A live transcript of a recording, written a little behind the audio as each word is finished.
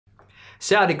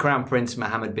Saudi Crown Prince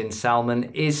Mohammed bin Salman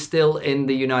is still in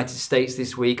the United States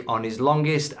this week on his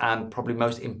longest and probably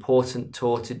most important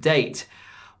tour to date.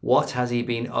 What has he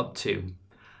been up to?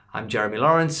 I'm Jeremy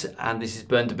Lawrence and this is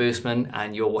Bernd Debusmann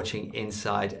and you're watching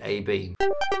Inside AB.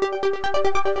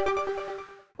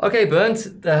 Okay, Bernd,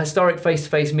 the historic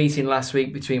face-to-face meeting last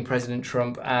week between President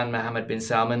Trump and Mohammed bin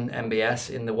Salman, MBS,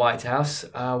 in the White House.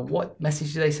 What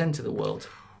message did they send to the world?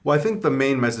 Well, I think the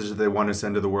main message that they want to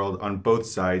send to the world on both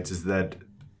sides is that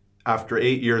after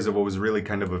 8 years of what was really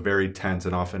kind of a very tense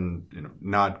and often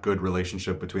not good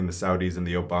relationship between the Saudis and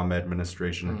the Obama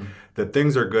administration, that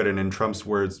things are good and, in Trump's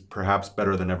words, perhaps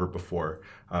better than ever before,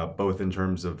 both in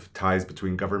terms of ties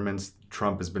between governments.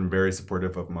 Trump has been very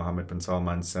supportive of Mohammed bin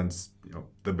Salman since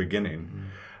the beginning,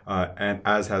 and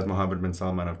as has Mohammed bin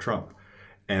Salman of Trump.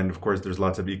 And of course, there's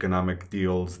lots of economic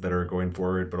deals that are going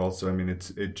forward, but also, I mean,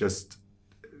 it just,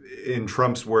 in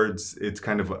Trump's words, it's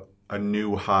kind of a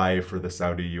new high for the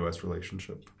Saudi-US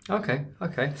relationship. Okay.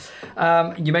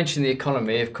 You mentioned the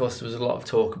economy. Of course, there was a lot of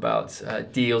talk about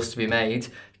deals to be made.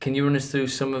 Can you run us through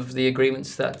some of the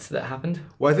agreements that happened?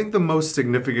 Well, I think the most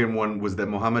significant one was that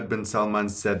Mohammed bin Salman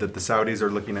said that the Saudis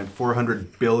are looking at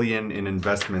 $400 billion in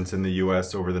investments in the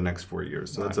US over the next 4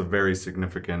 years. So That's a very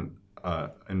significant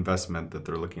investment that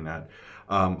they're looking at.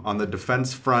 On the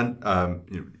defense front,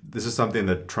 this is something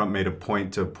that Trump made a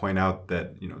point to point out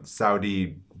that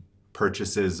Saudi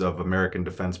purchases of American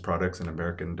defense products and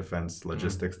American defense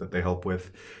logistics that they help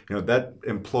with, that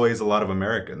employs a lot of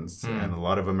Americans, and a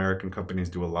lot of American companies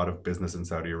do a lot of business in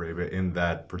Saudi Arabia in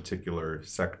that particular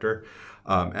sector.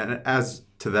 And as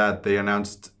to that, they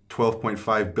announced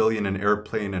 $12.5 billion in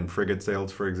airplane and frigate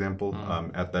sales, for example,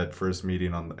 at that first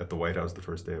meeting at the White House the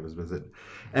first day of his visit.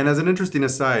 And as an interesting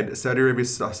aside, Saudi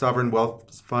Arabia's Sovereign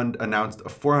Wealth Fund announced a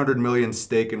 $400 million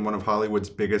stake in one of Hollywood's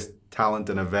biggest talent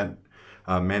and event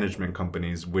management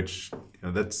companies, which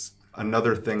that's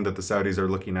another thing that the Saudis are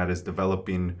looking at, is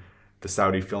developing the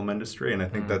Saudi film industry. And I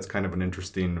think that's kind of an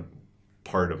interesting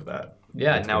part of that.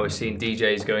 Yeah, now we're seeing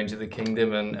DJs going to the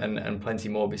kingdom and plenty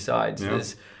more besides. Yeah.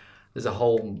 There's a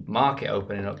whole market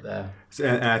opening up there.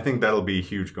 And I think that'll be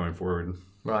huge going forward.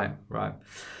 Right.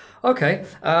 Okay.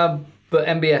 But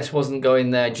MBS wasn't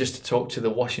going there just to talk to the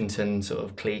Washington sort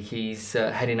of clique. He's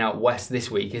heading out west this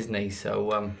week, isn't he?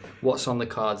 So what's on the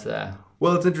cards there?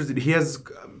 Well, it's interesting. He has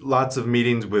lots of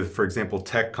meetings with, for example,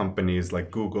 tech companies like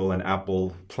Google and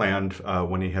Apple planned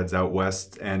when he heads out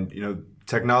west. And,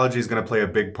 technology is going to play a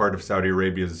big part of Saudi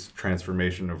Arabia's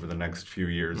transformation over the next few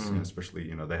years,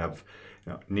 especially, they have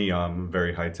Neom,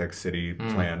 very high-tech city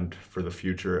planned for the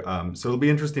future. So it'll be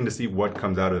interesting to see what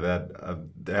comes out of that.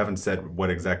 They haven't said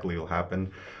what exactly will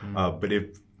happen, but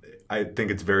I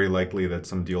think it's very likely that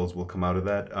some deals will come out of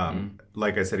that.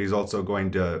 Like I said, he's also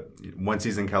going to, once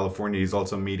he's in California, he's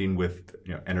also meeting with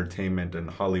entertainment and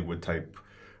Hollywood type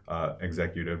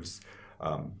executives.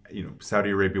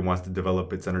 Saudi Arabia wants to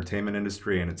develop its entertainment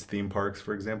industry and its theme parks,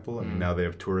 for example. I mean, now they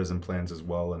have tourism plans as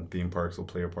well, and theme parks will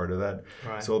play a part of that.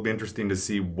 Right. So it'll be interesting to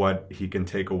see what he can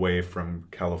take away from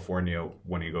California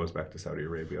when he goes back to Saudi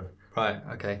Arabia. Right,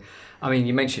 okay. I mean,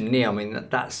 you mentioned Neom. I mean,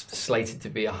 that's slated to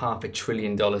be a $500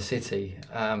 billion city.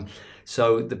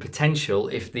 So the potential,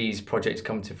 if these projects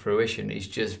come to fruition, is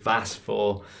just vast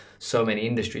for so many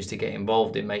industries to get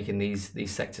involved in making these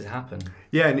sectors happen.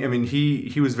 Yeah, and I mean,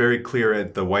 he was very clear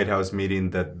at the White House meeting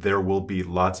that there will be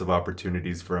lots of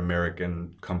opportunities for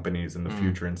American companies in the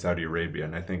future in Saudi Arabia.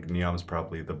 And I think Neom's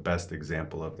probably the best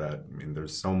example of that. I mean,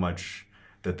 there's so much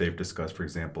that they've discussed, for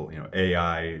example,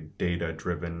 AI,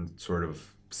 data-driven sort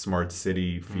of smart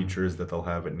city features that they'll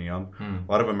have at Neom.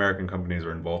 A lot of American companies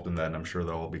are involved in that, and I'm sure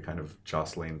they'll all be kind of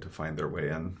jostling to find their way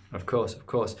in. Of course.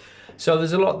 So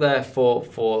there's a lot there for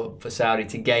Saudi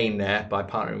to gain there by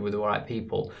partnering with the right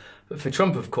people. But for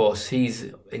Trump, of course,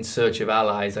 he's in search of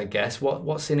allies, I guess.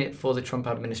 What's in it for the Trump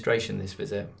administration, this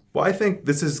visit? Well, I think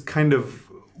this is kind of,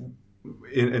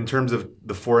 in terms of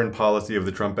the foreign policy of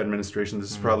the Trump administration,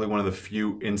 this is probably one of the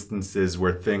few instances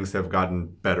where things have gotten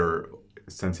better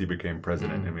since he became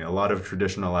president. I mean, a lot of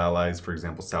traditional allies, for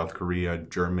example, South Korea,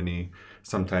 Germany,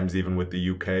 sometimes even with the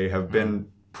UK, have been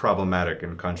problematic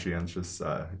and conscientious.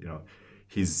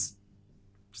 He's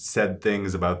said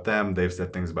things about them, they've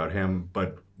said things about him,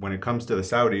 but when it comes to the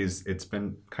Saudis, it's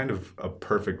been kind of a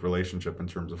perfect relationship in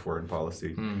terms of foreign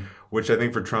policy, which I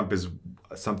think for Trump is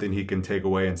something he can take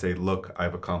away and say, look,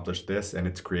 I've accomplished this, and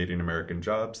it's creating American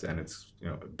jobs, and it's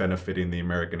benefiting the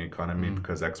American economy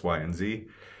because X, Y, and Z.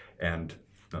 And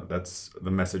that's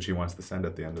the message he wants to send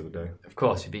at the end of the day. Of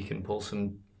course, if he can pull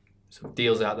some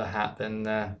deals out of the hat, then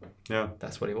yeah,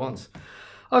 that's what he wants.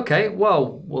 Okay,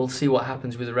 well, we'll see what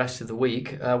happens with the rest of the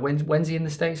week. When's he in the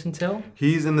States until?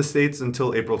 He's in the States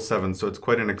until April 7th, so it's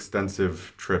quite an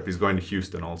extensive trip. He's going to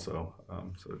Houston also,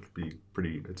 so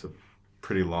it's a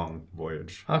pretty long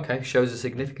voyage. Okay, shows the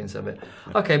significance of it.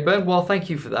 Yeah. Okay, Bernd, well, thank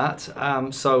you for that.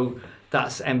 So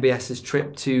that's MBS's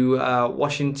trip to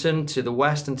Washington, to the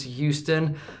West, and to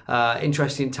Houston.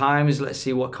 Interesting times. Let's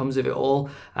see what comes of it all.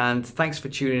 And thanks for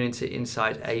tuning into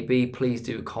Inside AB. Please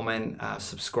do comment,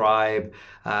 subscribe,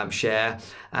 share,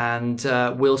 and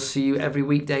we'll see you every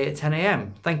weekday at 10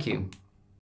 a.m. Thank you.